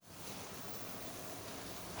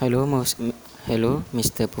Hello, hello,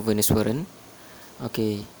 Mr. Bhuvaneswaran.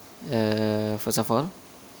 Okay, first of all,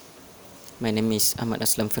 my name is Ahmad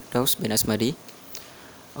Aslam Firdaus bin Asmadi.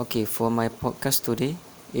 Okay, for my podcast today,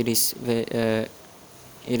 it is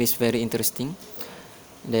it is very interesting.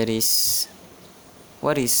 That is,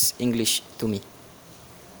 what is English to me?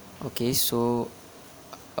 Okay, so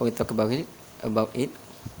I will talk about it. About it.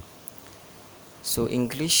 So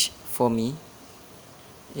English for me,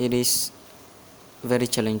 it is very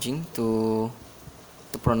challenging to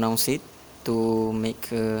pronounce it, to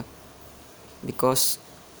make because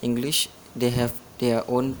English they have their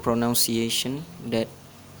own pronunciation that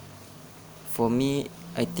for me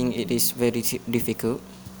I think it is very difficult.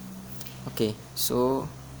 Okay, so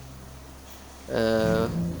uh,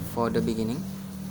 for the beginning,